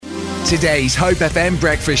Today's Hope FM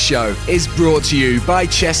breakfast show is brought to you by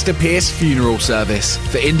Chester Pierce Funeral Service.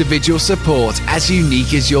 For individual support as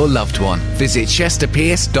unique as your loved one, visit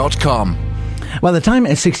chesterpierce.com. Well, the time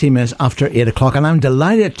is 16 minutes after 8 o'clock, and I'm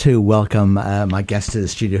delighted to welcome my guest to the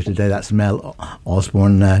studio today. That's Mel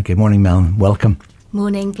Osborne. Good morning, Mel. Welcome.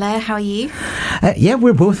 Morning, Blair. How are you? Yeah,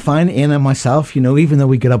 we're both fine. Ian and myself, even though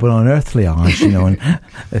we get up at unearthly hours, and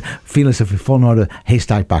feel as if we've fallen out of a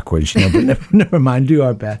haystack backwards, but never mind, do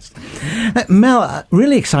our best. Mel, a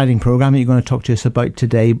really exciting programme that you're going to talk to us about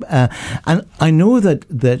today. And I know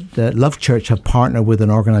that Love Church have partnered with an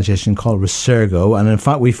organisation called Resurgo, and in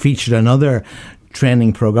fact, we featured another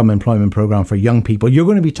training program, employment program for young people. You're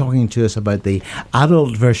going to be talking to us about the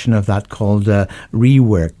adult version of that called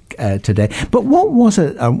Rework today. But what was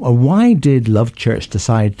it, or why did Love Church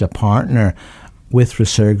decide to partner with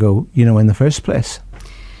Resurgo, in the first place?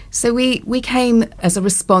 So we came as a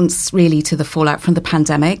response really to the fallout from the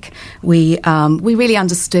pandemic. We really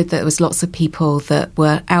understood that there was lots of people that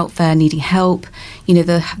were out there needing help.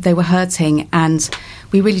 They were hurting, and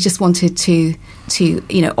we really just wanted to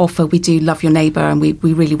offer. We do Love Your Neighbour, and we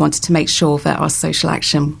really wanted to make sure that our social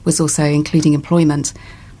action was also including employment.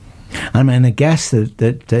 I mean, I guess that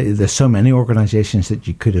there's so many organisations that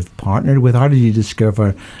you could have partnered with. How did you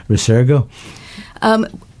discover Resurgo?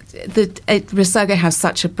 Resurgo has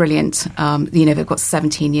such a brilliant, they've got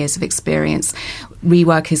 17 years of experience.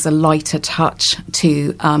 Rework is a lighter touch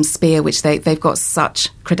to Spear, which they've got such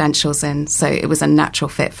credentials in. So it was a natural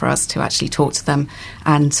fit for us to actually talk to them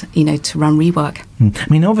and, to run Rework. I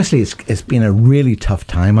mean, obviously, it's been a really tough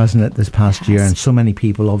time, hasn't it, this past year? And so many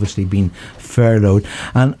people obviously been furloughed.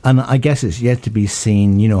 And I guess it's yet to be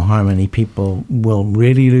seen, how many people will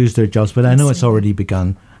really lose their jobs. But I know it's already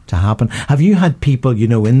begun to happen. Have you had people,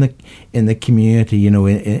 in the community,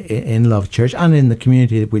 in Love Church and in the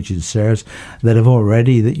community which it serves, that have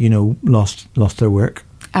already lost their work?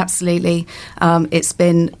 Absolutely. It's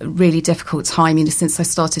been a really difficult time. Since I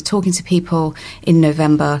started talking to people in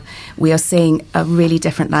November, we are seeing a really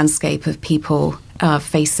different landscape of people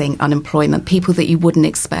facing unemployment, people that you wouldn't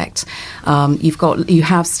expect. You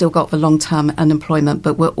have still got the long-term unemployment,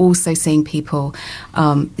 but we're also seeing people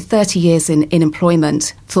 30 years in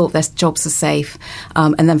employment, thought their jobs are safe,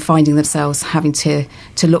 and then finding themselves having to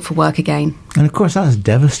look for work again. And of course, that's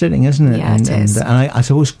devastating, isn't it? Yeah, it is. And I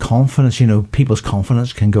suppose confidence, people's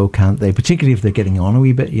confidence can go, can't they? Particularly if they're getting on a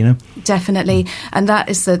wee bit, Definitely. And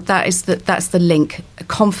that's the link,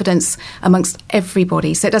 confidence amongst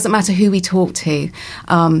everybody. So it doesn't matter who we talk to.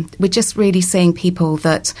 We're just really seeing people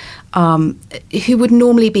that who would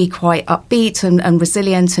normally be quite upbeat and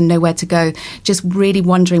resilient and know where to go, just really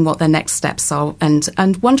wondering what their next steps are and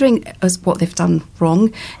wondering what they've done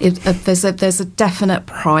wrong. There's a definite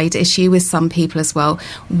pride issue with some people as well.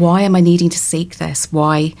 Why am I needing to seek this?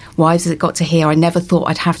 Why has it got to here? I never thought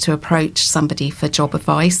I'd have to approach somebody for job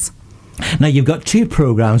advice. Now, you've got two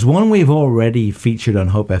programmes. One we've already featured on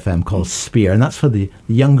Hope FM called Spear, and that's for the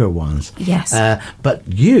younger ones. Yes. But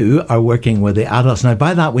you are working with the adults. Now,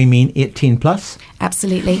 by that we mean 18 plus?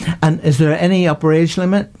 Absolutely. And is there any upper age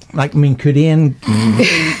limit? Could Ian...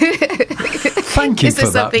 Thank you for that, Blair. This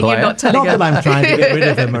is something you're not telling us. Not that I'm trying to get rid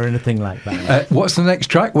of him or anything like that. What's the next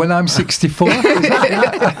track? When I'm 64?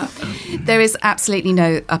 There is absolutely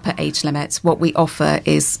no upper age limit. What we offer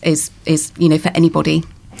is for anybody.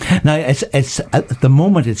 Now, it's at the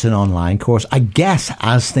moment it's an online course. I guess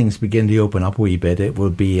as things begin to open up a wee bit, it will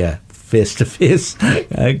be a face-to-face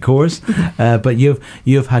course. But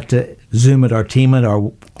you've had to Zoom it or Team it,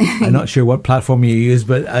 or I'm not sure what platform you use,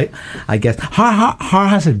 but I guess how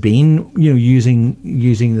has it been,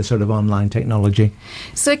 using the sort of online technology?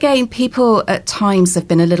 So again, people at times have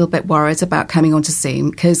been a little bit worried about coming onto Zoom,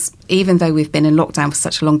 because even though we've been in lockdown for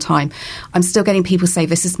such a long time, I'm still getting people say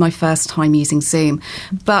this is my first time using Zoom.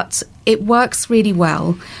 But it works really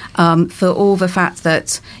well for all the fact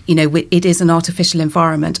that, it is an artificial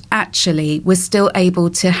environment. Actually, we're still able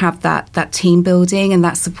to have that team building and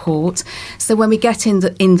that support. So when we get in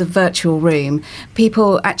the virtual room,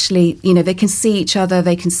 people actually, they can see each other,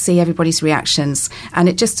 they can see everybody's reactions, and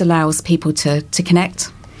it just allows people to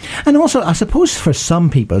connect. And also, I suppose for some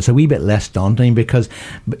people it's a wee bit less daunting, because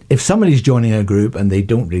if somebody's joining a group and they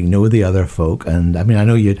don't really know the other folk, and I mean, I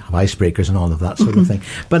know you'd have icebreakers and all of that sort of thing,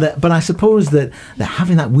 but I suppose that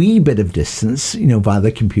having that wee bit of distance, via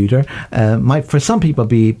the computer, might for some people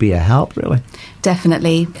be a help, really.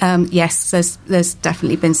 Definitely. Yes, there's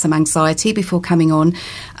definitely been some anxiety before coming on.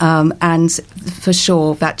 And for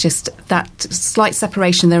sure, that slight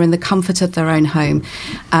separation, they're in the comfort of their own home.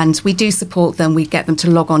 And we do support them. We get them to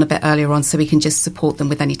log on on a bit earlier on so we can just support them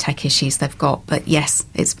with any tech issues they've got. But yes,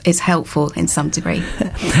 it's helpful in some degree.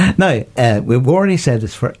 Now, we've already said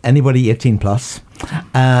it's for anybody 18 plus,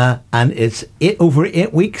 and it's over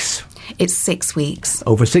 8 weeks. It's 6 weeks.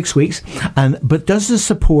 Over 6 weeks. But does the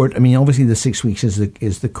support, I mean, obviously the 6 weeks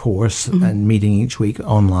is the course and meeting each week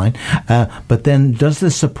online, but then does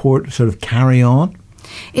the support sort of carry on?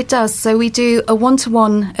 It does. So we do a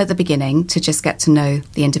one-to-one at the beginning to just get to know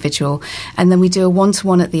the individual, and then we do a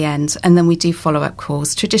one-to-one at the end, and then we do follow-up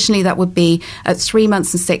calls. Traditionally, that would be at 3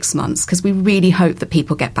 months and 6 months, because we really hope that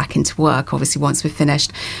people get back into work, obviously, once we've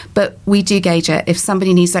finished. But we do gauge it. If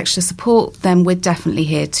somebody needs extra support, then we're definitely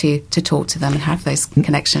here to talk to them and have those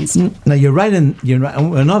connections. Now, you're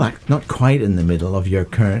we're not quite in the middle of your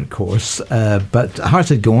current course, but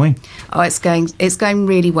how's it going? Oh, it's going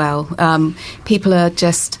really well. People are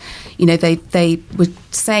just, they were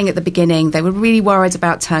saying at the beginning they were really worried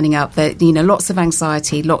about turning up. That lots of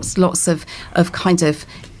anxiety, lots of kind of.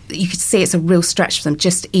 You could see it's a real stretch for them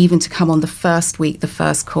just even to come on the first week, the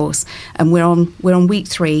first course. And we're on week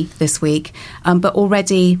 3 this week. But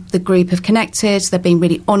already the group have connected. They're being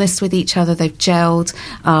really honest with each other. They've gelled.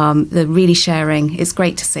 They're really sharing. It's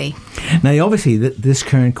great to see. Now, obviously, this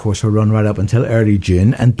current course will run right up until early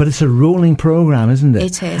June, but it's a rolling programme, isn't it?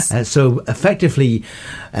 It is. So effectively,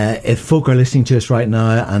 if folk are listening to us right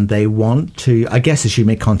now and they want to, I guess they should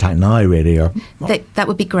make contact now, really. Or that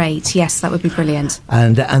would be great. Yes, that would be brilliant.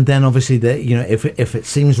 And then obviously, if it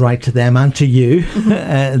seems right to them and to you,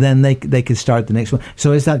 then they could start the next one.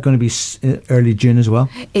 So is that going to be early June as well?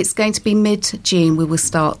 It's going to be mid-June. We will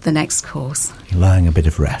start the next course. Allowing a bit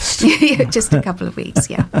of rest. Just a couple of weeks,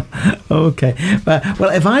 yeah. Okay. Well,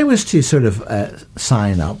 if I was to sort of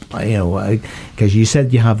sign up, because you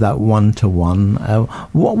said you have that one-to-one,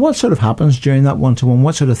 what sort of happens during that one-to-one?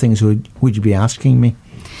 What sort of things would you be asking me?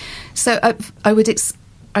 So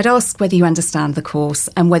I'd ask whether you understand the course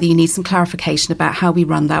and whether you need some clarification about how we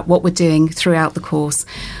run that, what we're doing throughout the course.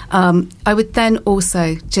 I would then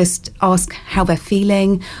also just ask how they're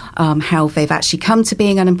feeling, how they've actually come to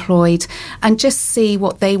being unemployed, and just see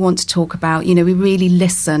what they want to talk about. We really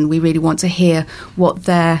listen. We really want to hear what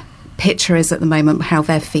their picture is at the moment, how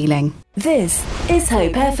they're feeling. This is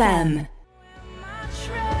Hope FM.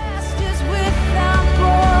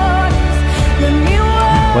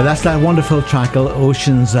 Well, that's that wonderful track,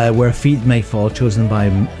 Oceans, Where Feet May Fall, chosen by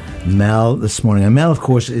Mel this morning. And Mel, of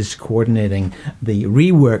course, is coordinating the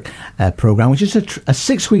Rework programme, which is a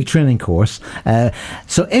 6-week training course.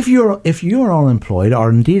 So if you're unemployed,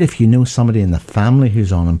 or indeed if you know somebody in the family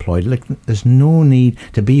who's unemployed, there's no need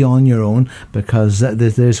to be on your own, because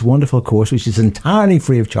there's a wonderful course which is entirely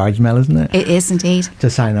free of charge, Mel, isn't it? It is indeed.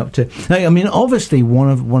 To sign up to. Now, I mean, obviously, one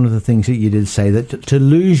of the things that you did say, that to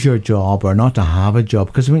lose your job or not to have a job,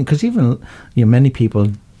 because even many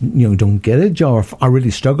people don't get a job or really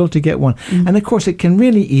struggle to get one. And of course, it can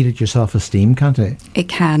really eat at your self-esteem, can't it? It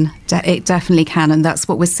can. It definitely can. And that's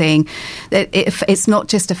what we're seeing. That it's not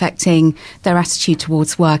just affecting their attitude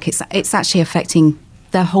towards work. It's actually affecting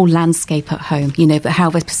their whole landscape at home, how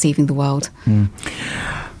they're perceiving the world.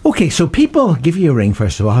 Okay, so people give you a ring,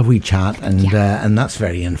 first of all, have we chat, and that's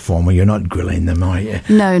very informal. You're not grilling them, are you?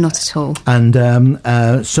 No, not at all. And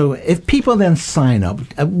so if people then sign up,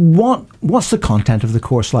 what's the content of the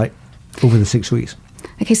course like over the 6 weeks?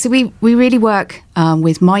 Okay, so we really work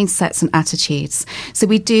with mindsets and attitudes. So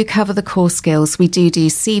we do cover the core skills. We do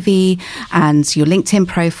CV and your LinkedIn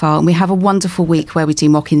profile, and we have a wonderful week where we do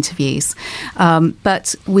mock interviews.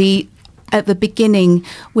 But at the beginning,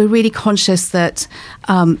 we're really conscious that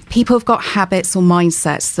people have got habits or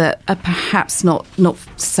mindsets that are perhaps not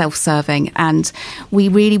self-serving, and we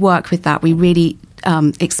really work with that. We really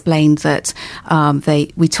explain that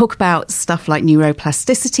we talk about stuff like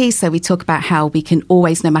neuroplasticity. So we talk about how we can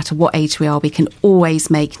always, no matter what age we are, we can always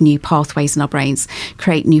make new pathways in our brains,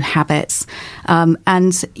 create new habits.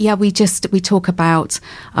 We talk about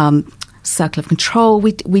circle of control.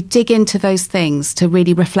 We dig into those things to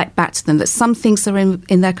really reflect back to them that some things are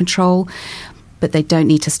in their control, but they don't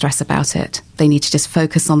need to stress about it. They need to just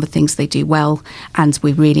focus on the things they do well, and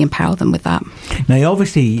we really empower them with that. Now,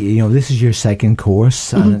 obviously, this is your second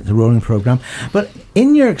course, and it's a rolling programme. But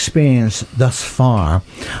in your experience thus far,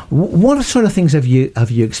 what sort of things have you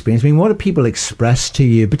experienced? I mean, what do people express to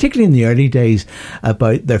you, particularly in the early days,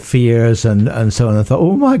 about their fears and so on? I thought,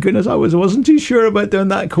 oh my goodness, I wasn't too sure about doing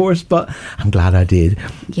that course, but I'm glad I did.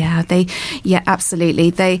 Yeah,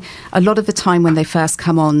 absolutely. A lot of the time when they first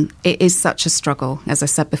come on, it is such a struggle. As I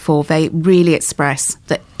said before, they really express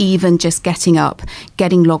that even just getting up,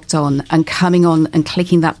 getting logged on and coming on and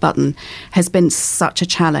clicking that button has been such a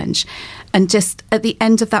challenge. And just at the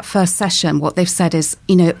end of that first session, what they've said is,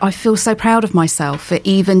 I feel so proud of myself for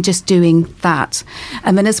even just doing that.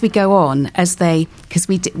 And then as we go on, because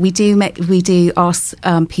we do ask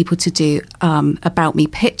people to do about me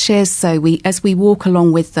pitches. So as we walk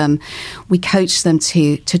along with them, we coach them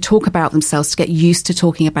to talk about themselves, to get used to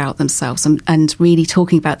talking about themselves and really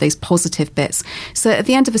talking about those positive bits. So at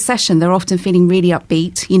the end of a session, they're often feeling really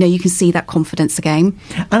upbeat. You can see that confidence again.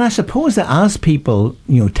 And I suppose that as people,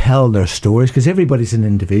 tell their stories, because everybody's an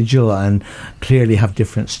individual and clearly have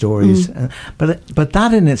different stories. But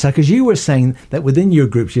that in itself, because you were saying that within your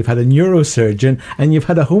groups you've had a neurosurgeon and you've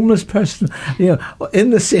had a homeless person,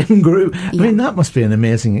 in the same group. I mean, that must be an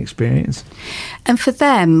amazing experience. And for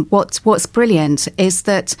them, what's brilliant is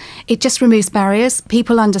that it just removes barriers.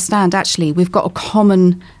 People understand, actually, we've got a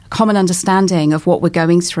common understanding of what we're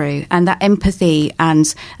going through, and that empathy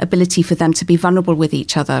and ability for them to be vulnerable with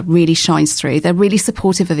each other really shines through. They're really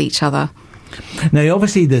supportive of each other. Now,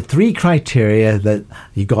 obviously, the 3 criteria that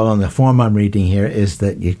you got on the form I'm reading here is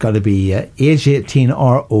that you've got to be age 18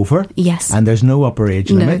 or over. Yes. And there's no upper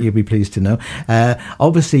age limit, you'll be pleased to know.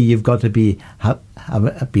 Obviously, you've got to be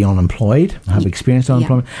unemployed, have experience on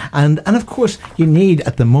unemployment. And of course, you need,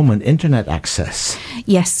 at the moment, internet access.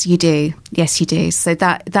 Yes, you do. So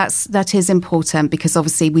that is important, because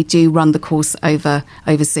obviously we do run the course over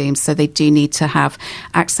Zoom, so they do need to have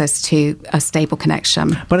access to a stable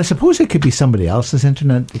connection. But I suppose it could be somebody else's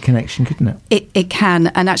internet connection, couldn't it? It can.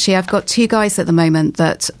 And actually, I've got 2 guys at the moment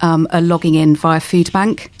that are logging in via Food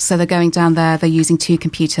Bank. So they're going down there, they're using 2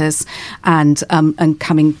 computers and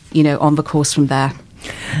coming, on the course from there.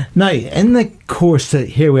 Now, in the course,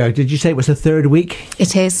 here we are, did you say it was the 3rd week?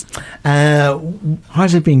 It is.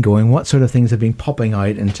 How's it been going? What sort of things have been popping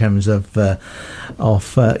out in terms of the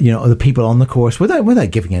people on the course, without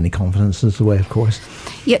giving any confidences away, of course?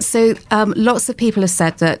 Yeah, so lots of people have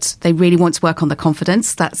said that they really want to work on the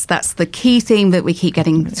confidence. That's the key theme that we keep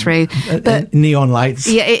getting through. But neon lights.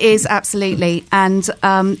 Yeah, it is, absolutely. And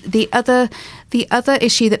the other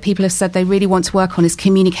issue that people have said they really want to work on is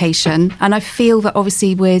communication. And I feel that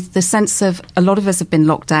obviously with the sense of a lot of us have been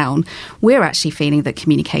locked down, we're actually feeling that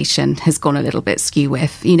communication has gone a little bit skew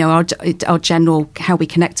with, our general, how we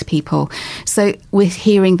connect to people. So we're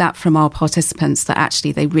hearing that from our participants, that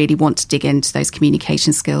actually they really want to dig into those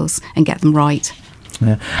communication skills and get them right.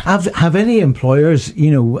 Yeah. Have any employers,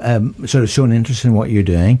 sort of shown interest in what you're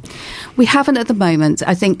doing? We haven't at the moment,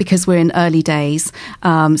 I think, because we're in early days.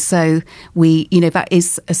 So we, that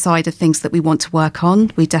is a side of things that we want to work on.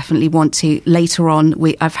 We definitely want to later on.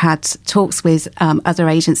 I've had talks with other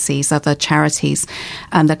agencies, other charities,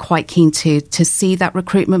 and they're quite keen to see that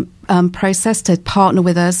recruitment process, to partner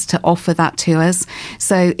with us, to offer that to us.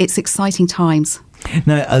 So it's exciting times.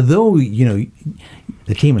 Now, although,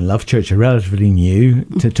 the team in Love Church are relatively new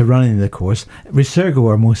to running the course, Resurgo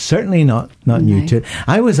are most certainly not new to it.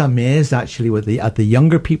 I was amazed actually at the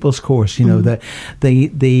younger people's course. The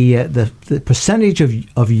percentage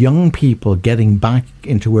of young people getting back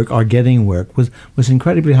into work or getting work was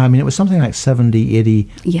incredibly high. I mean, it was something like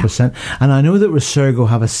 70-80%. And I know that Resurgo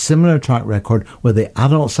have a similar track record with the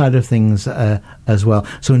adult side of things as well.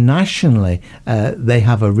 So nationally, they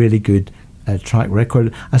have a really good track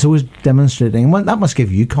record, I suppose, demonstrating. That must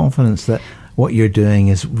give you confidence that what you're doing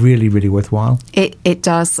is really, really worthwhile. It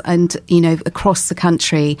does. And, across the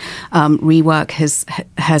country, Rework has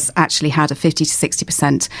actually had a 50 to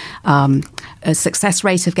 60% a success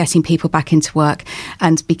rate of getting people back into work.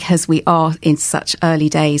 And because we are in such early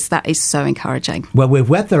days, that is so encouraging. Well, we've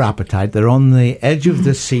whet their appetite. They're on the edge of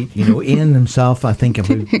the seat. Ian himself, I think,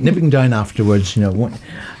 nipping down afterwards. And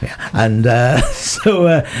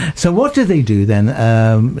so what do they do then?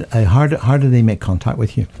 How do they make contact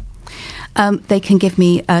with you? They can give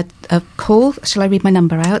me a call. Shall I read my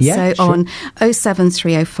number out? Yeah, so sure. On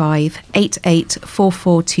 07305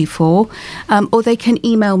 884424, or they can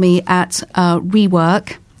email me at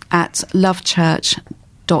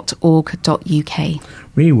rework@lovechurch.org.uk.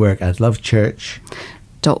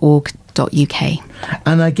 Rework@lovechurch.org.uk.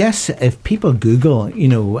 And I guess if people Google,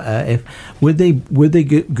 would they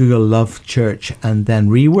Google Love Church and then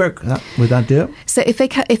Rework? Would that do it? So if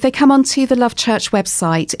they come onto the Love Church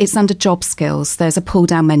website, it's under Job Skills. There's a pull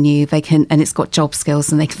down menu. And it's got Job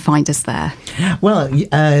Skills, and they can find us there. Well,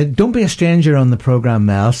 don't be a stranger on the programme,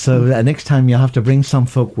 Mel. So next time you'll have to bring some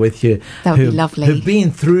folk with you. That would be lovely. Who've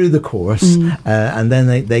been through the course, and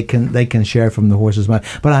then they can share from the horse's mouth.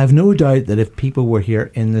 But I have no doubt that if people were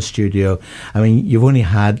here in the studio, studio. I mean, you've only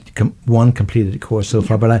had one completed course so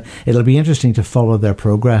far, but it'll be interesting to follow their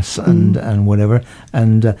progress and whatever.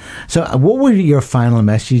 And so what would your final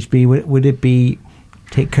message be? Would it be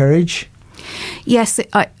take courage? Yes,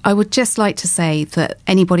 I would just like to say that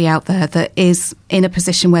anybody out there that is in a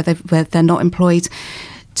position where they're not employed,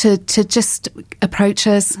 to just approach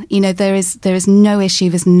us. You know, there is no issue,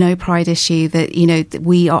 there's no pride issue, that, you know, that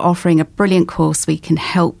we are offering a brilliant course. We can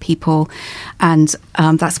help people, and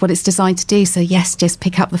that's what it's designed to do. So yes, just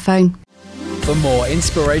pick up the phone. For more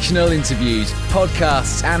inspirational interviews,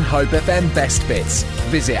 podcasts and Hope FM best bits,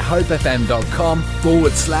 visit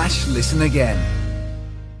hopefm.com/listen again.